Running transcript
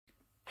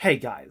Hey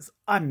guys,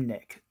 I'm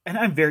Nick, and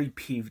I'm very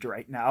peeved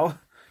right now.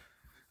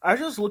 I was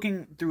just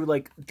looking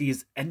through,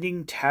 these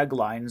ending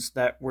taglines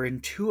that were in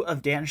two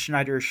of Dan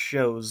Schneider's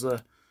shows,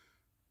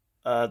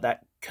 that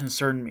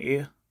concern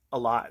me a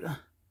lot.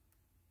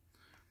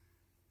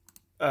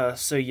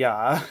 So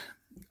yeah.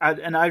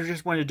 I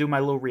just wanted to do my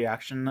little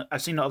reaction.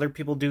 I've seen other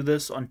people do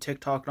this on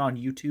TikTok and on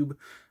YouTube,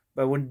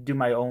 but I wanted to do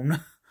my own.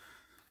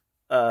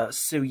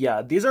 So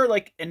yeah, these are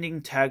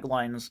ending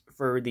taglines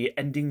for the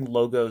ending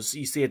logos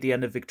you see at the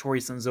end of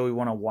Victorious and Zoe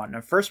 101.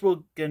 Now, first we're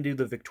gonna do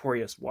the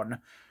Victorious one.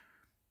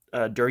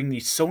 During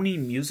the Sony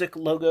Music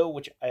logo,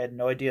 which I had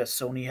no idea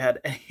Sony had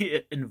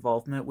any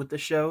involvement with the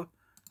show.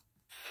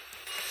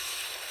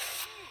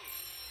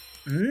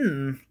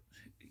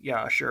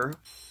 Yeah, sure.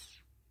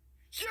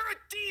 You're a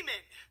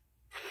demon!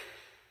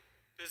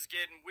 This is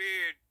getting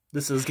weird.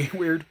 This is getting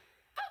weird.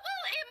 But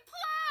we'll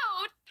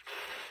implode!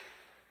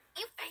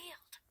 You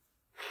failed.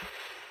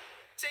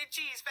 Say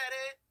cheese,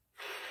 fatty.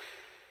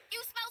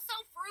 You smell so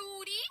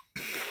fruity.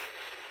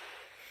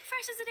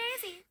 Fresh as a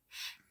daisy.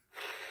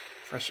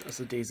 Fresh as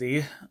a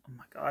daisy. Oh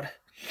my god.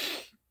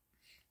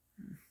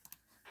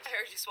 I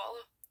heard you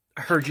swallow.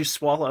 I heard you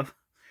swallow.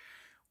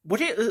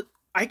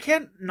 I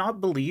can't not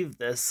believe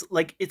this.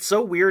 It's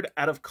so weird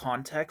out of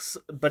context,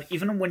 but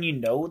even when you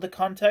know the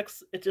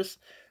context, it just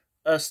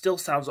still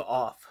sounds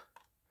off.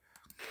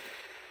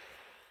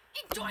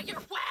 Enjoy your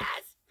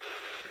wazz!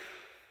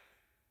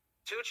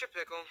 Toot your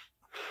pickle.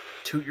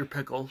 Toot your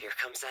pickle. Here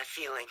comes that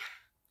feeling.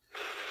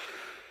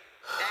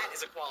 That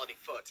is a quality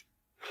foot.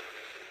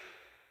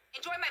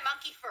 Enjoy my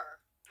monkey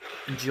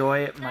fur.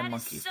 Enjoy my That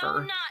monkey is so fur.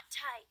 not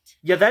tight.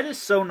 Yeah, that is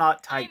so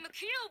not tight. I'm a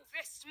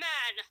cubist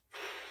man.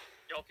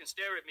 Y'all can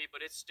stare at me,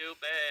 but it's still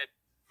bad.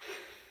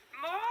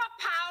 More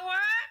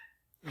power.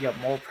 Yeah,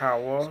 more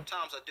power.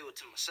 Sometimes I do it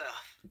to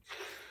myself.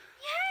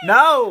 Yay!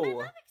 No! I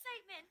love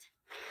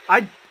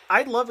excitement.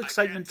 I love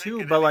excitement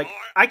too, but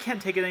I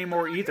can't take it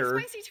anymore either.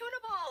 Spicy tuna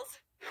balls.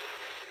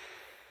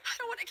 I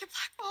don't want to get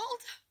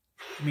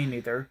blackballed. Me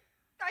neither.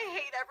 I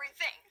hate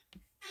everything.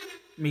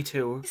 Me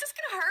too. Is this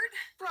gonna hurt?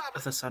 Rob,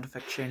 If the sound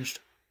effect changed,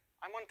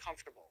 I'm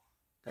uncomfortable.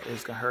 that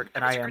is gonna hurt,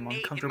 and There's I a am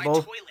grenade uncomfortable. In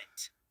my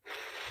toilet.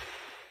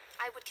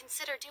 I would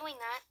consider doing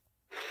that.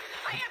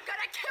 I am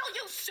gonna kill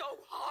you so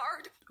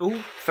hard.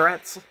 Ooh,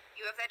 threats.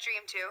 You have that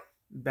dream too?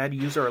 Bad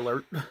user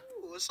alert.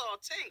 Ooh, it's all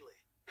tingly.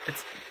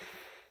 It's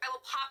I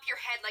will pop your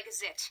head like a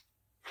zit.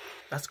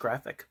 that's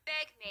graphic.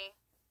 Beg me.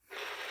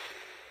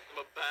 I'm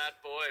a bad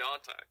boy,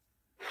 aren't I?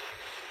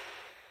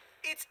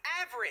 It's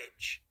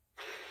average.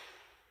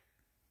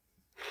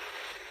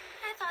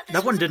 I thought this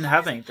That one was a didn't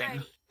have closet anything.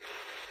 party.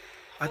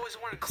 I've always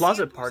wanted to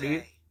Closet see a party?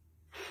 bouzet.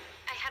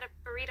 I had a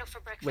burrito for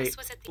breakfast. Wait,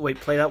 Was it the wait,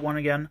 play that one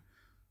again.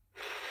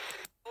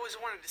 Always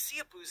wanted to see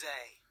a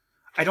bouzet.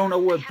 I don't know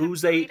I what had a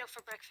booze burrito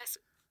for breakfast.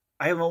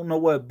 I don't know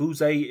what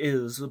booze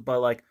is,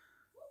 but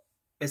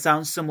it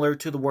sounds similar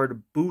to the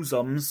word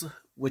bosoms,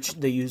 which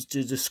they use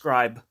to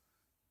describe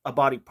a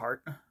body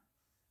part.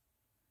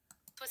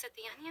 Was it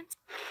the onions?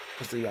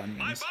 Was the My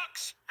onions.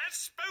 box has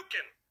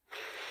spoken.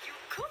 You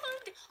could.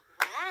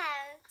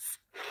 Wazz.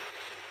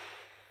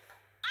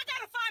 I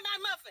gotta find my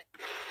muffin.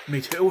 Me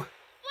too.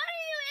 What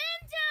are you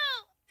into?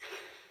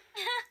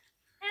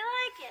 I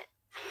like it.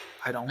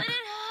 I don't. But it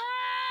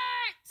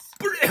hurts.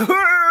 But it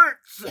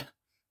hurts!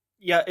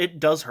 Yeah, it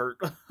does hurt,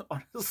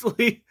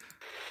 honestly.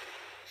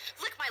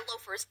 Lick my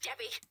loafers,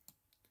 Debbie.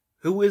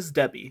 Who is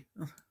Debbie?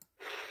 You're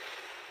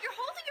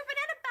holding your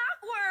banana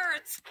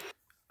backwards.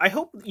 I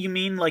hope you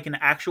mean an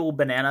actual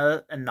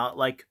banana and not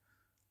Looks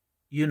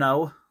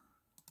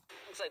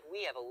like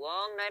we have a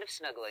long night of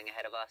snuggling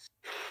ahead of us.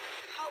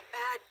 How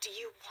bad do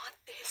you want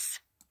this?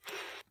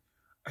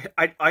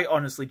 I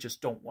honestly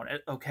just don't want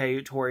it,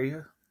 okay, Tori?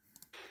 Enjoy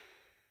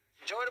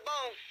the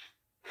bone.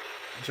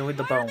 Enjoy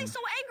the Why bone. are they so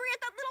angry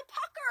at that little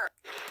pucker?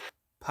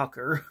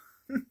 Pucker.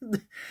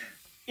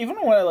 Even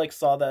when I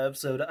saw that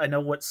episode, I know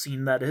what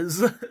scene that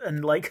is,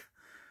 and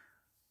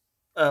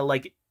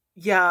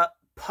yeah,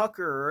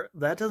 pucker.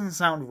 That doesn't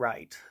sound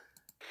right.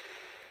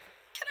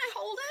 Can I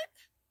hold it?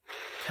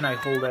 Can I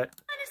hold it? Let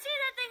us see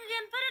that thing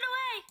again. Put it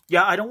away.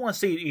 Yeah, I don't want to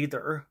see it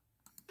either.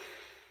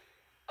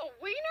 A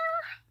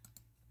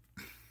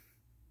wiener?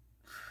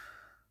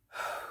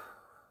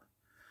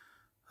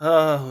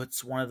 Oh,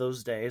 it's one of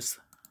those days.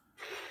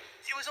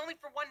 It was only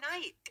for one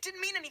night. It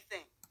didn't mean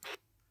anything.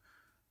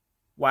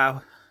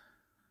 Wow.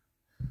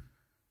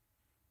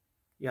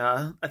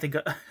 Yeah, I think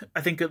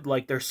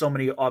there's so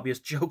many obvious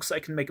jokes I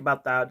can make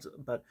about that,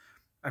 but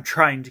I'm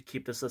trying to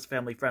keep this as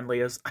family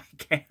friendly as I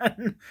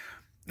can.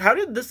 How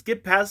did this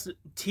get past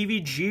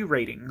TVG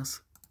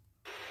ratings?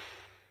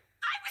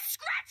 I was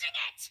scratching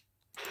it.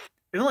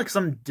 Even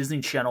some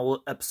Disney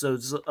Channel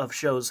episodes of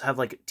shows have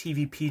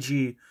TV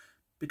PG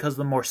because of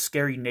the more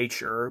scary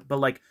nature,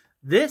 but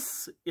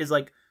this is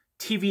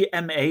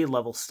TVMA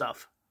level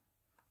stuff.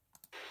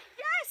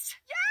 Yes,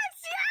 yes,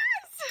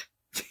 yes.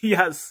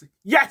 Yes,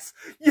 yes,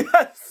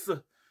 yes!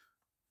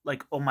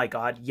 Oh my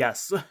god,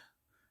 yes.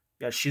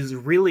 Yeah, she's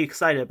really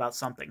excited about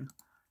something.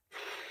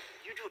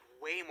 You do it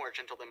way more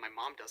gentle than my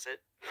mom does it.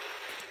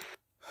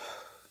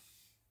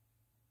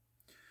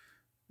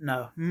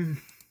 No.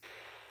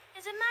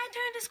 Is it my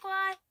turn to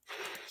squat?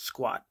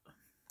 Squat.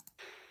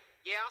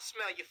 Yeah, I'll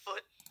smell your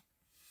foot.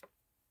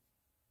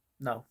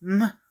 No.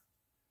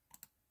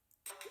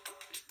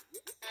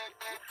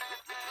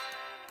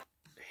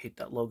 Hate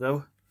that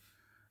logo.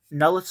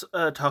 Now let's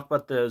talk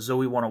about the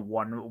Zoe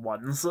 101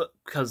 ones,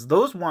 because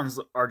those ones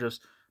are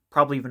just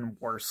probably even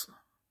worse.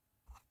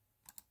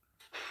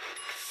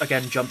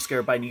 Again, jump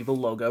scare by an evil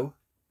logo.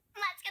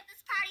 Let's get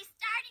this party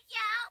started, yo!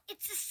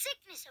 It's a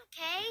sickness,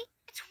 okay?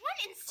 It's one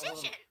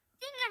incision.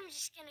 Think I'm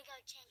just gonna go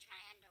change my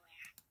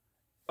underwear.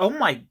 Oh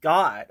my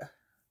god.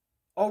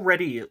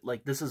 Already,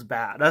 like, this is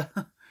bad.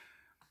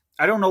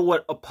 I don't know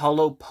what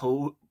Apollo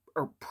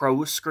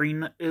Pro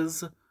screen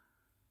is.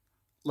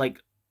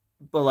 Like,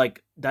 but,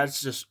 like,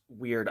 that's just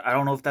weird. I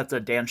don't know if that's a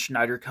Dan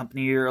Schneider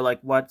company or,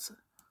 like, what.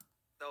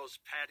 Those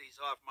patties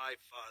off my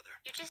father.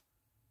 You just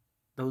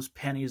Those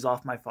pennies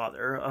off my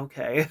father.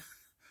 Okay.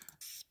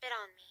 spit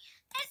on me.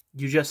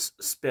 You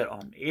just spit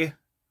on me.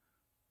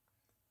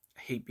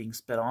 I hate being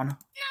spit on. Not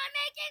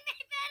making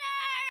me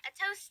better! A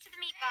toast to the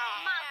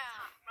meatball.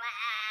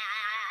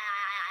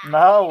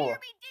 No. Hear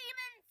me,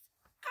 demons!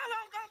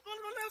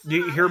 Do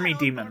you hear me, What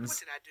demons?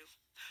 did I do?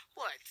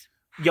 What?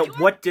 Yo,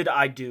 what did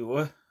I do?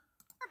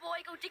 Boy,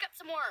 go dig up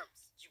some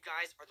worms. You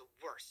guys are the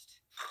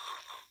worst.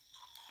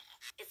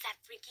 Is that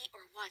freaky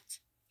or what?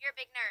 You're a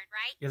big nerd,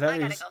 right? Yeah, that I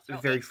gotta is go throw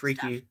very big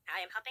freaky. stuff.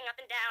 I am hopping up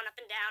and down, up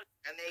and down.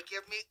 And they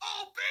give me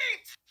all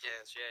beans!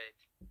 Yes, Jay.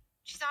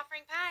 She's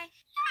offering pie.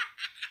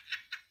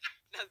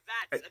 Now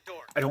that's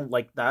adorable. I don't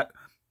like that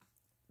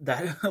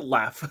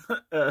laugh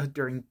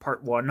during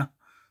part 1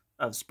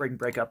 of Spring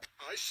Breakup.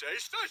 I say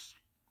stush.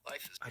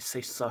 Life is I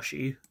say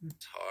sushi.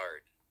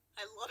 hard.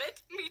 I love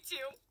it. Me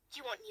too.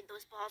 You won't need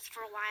those balls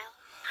for a while.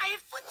 I have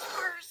foot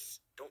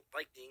spurs. Don't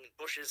like being in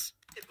bushes.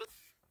 It was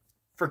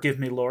Forgive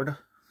me, Lord.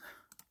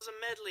 a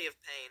medley of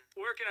pain.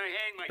 Where can I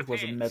hang my It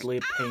was a medley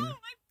of pain. Ow,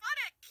 my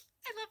buttocks.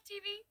 I love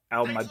TV.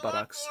 Ow, my Thanks a lot,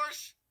 buttocks.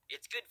 Force.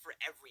 It's good for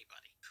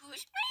everybody.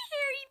 Push my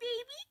hairy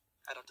baby.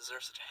 I don't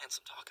deserve such a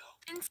handsome taco.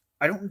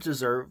 I don't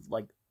deserve,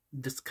 like,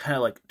 this kind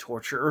of, like,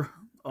 torture,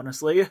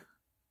 honestly.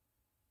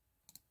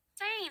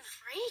 Same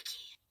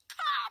freaky.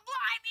 Ah,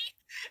 blimey.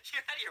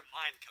 You're out of your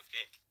mind,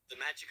 Cupcake. The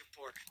magic of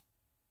pork.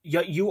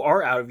 Yeah, you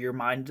are out of your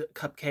mind,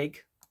 Cupcake.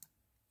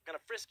 I'm gonna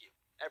frisk you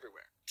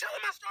everywhere. Tell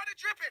him I started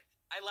dripping.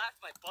 I laughed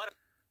my butt.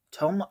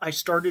 Tell him I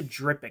started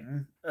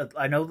dripping.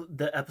 I know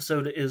the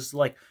episode is,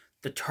 like,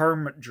 the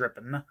term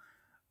dripping.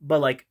 But,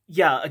 like,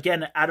 yeah,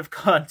 again, out of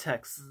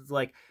context. It's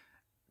like,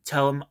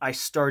 tell him I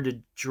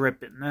started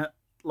dripping.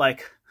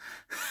 Like,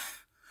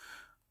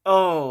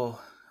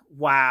 oh,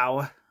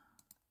 wow.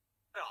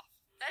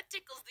 That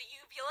tickles the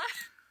uvula.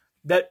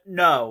 That,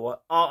 no.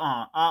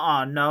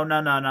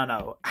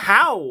 No.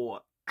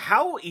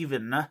 How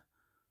even?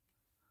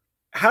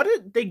 How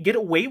did they get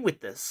away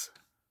with this?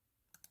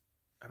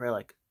 I better,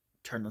 like,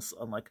 turn this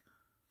on, like...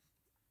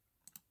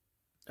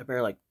 I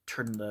better, like,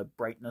 turn the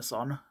brightness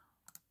on.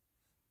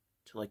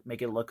 To, like,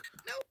 make it look...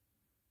 No.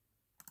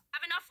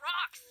 Have enough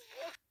rocks.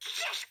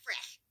 Yes,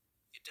 fresh.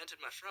 You dented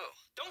my fro.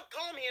 Don't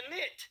call me a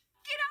nit.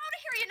 Get out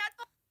of here, you nut.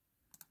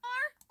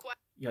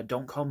 Yeah,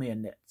 don't call me a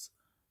nitz.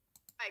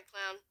 Hi,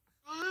 clown.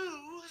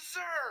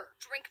 Loser.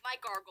 Drink my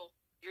gargle.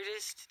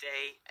 Weirdest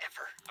day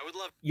ever. I would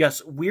love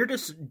Yes,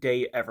 weirdest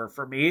day ever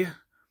for me.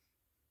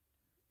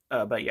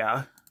 But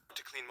yeah.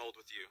 to clean mold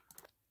with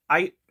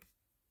you.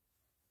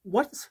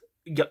 What?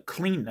 Yeah,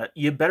 clean.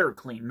 You better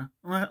clean.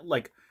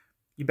 Like,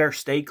 you better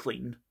stay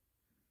clean.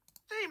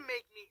 They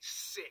make me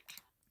sick.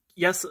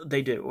 Yes,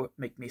 they do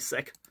make me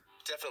sick.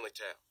 Definitely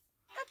tell.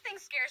 That thing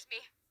scares me.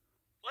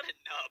 What a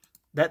nub.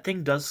 That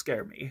thing does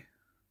scare me.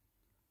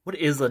 What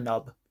is a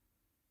nub?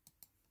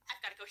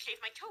 I've gotta go shave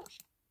my toes.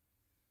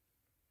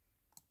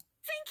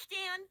 Thanks,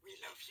 Dan. We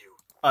love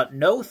you.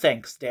 No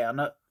thanks, Dan.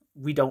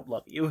 We don't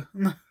love you.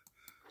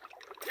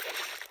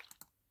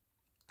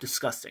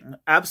 Disgusting.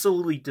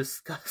 Absolutely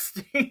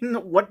disgusting.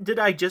 What did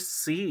I just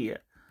see?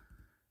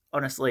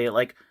 Honestly,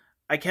 like,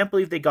 I can't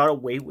believe they got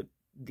away with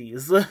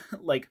these.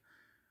 Like,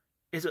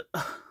 is it...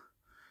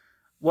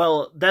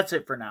 Well, that's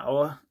it for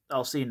now.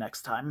 I'll see you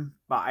next time.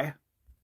 Bye.